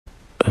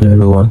Hello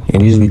everyone,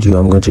 in this video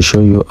I'm going to show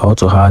you how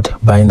to add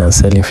buying and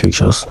selling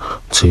features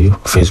to your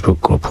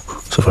Facebook group.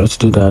 So for you to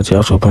do that, you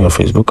have to open your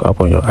Facebook app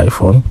on your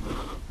iPhone.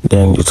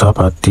 Then you tap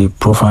at the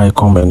profile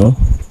icon menu.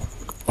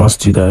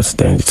 Once you do that,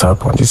 then you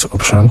tap on this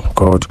option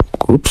called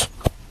groups.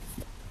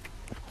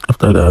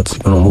 After that,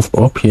 you're going to move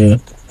up here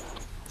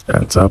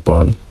and tap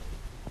on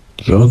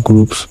your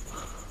groups.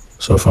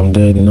 So from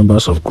there, the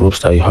numbers of groups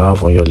that you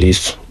have on your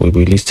list will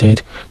be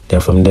listed.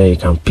 Then from there, you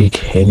can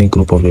pick any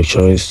group of your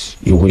choice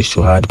you wish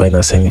to add buying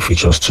and selling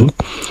features to.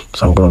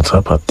 So I'm going to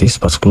tap at this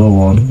particular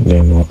one.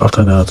 Then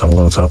after that, I'm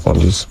going to tap on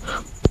this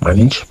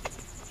manage.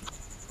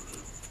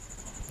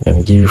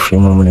 And give a few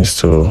more minutes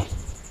to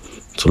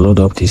load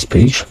up this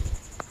page.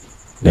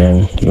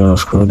 Then you're going to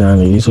scroll down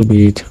a little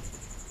bit.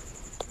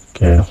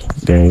 Okay.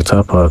 Then you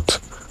tap at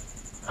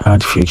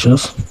add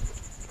features.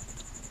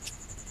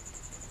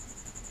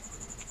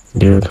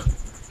 Good.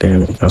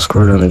 Then you can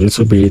scroll down a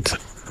little bit.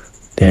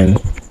 Then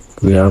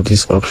we have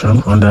this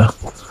option under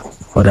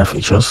other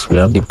features. We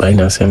have the buying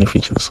and selling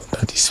features.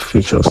 That is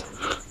features.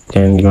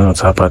 Then you're gonna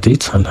tap at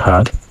it and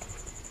add.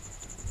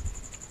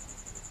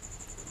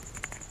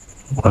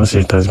 Once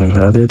it has been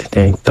added,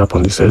 then you tap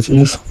on the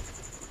settings.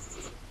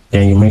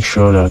 Then you make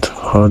sure that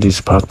all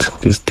these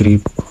packed, these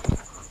three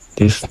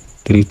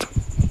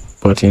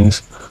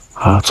buttons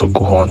are to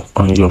go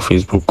on your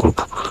Facebook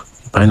group.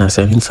 Buying and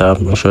selling tab,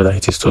 make sure that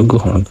it is to go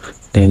on.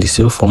 Then the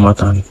sale format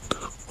and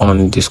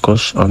on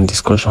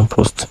discussion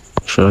post,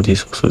 make sure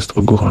this also is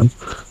to go on.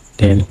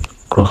 Then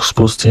cross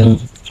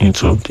posting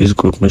into this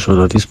group, make sure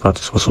that this part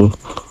is also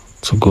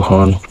to go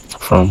on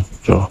from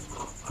your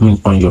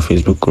on your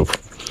Facebook group.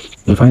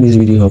 If you find this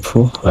video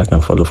helpful, like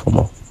and follow for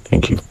more.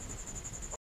 Thank you.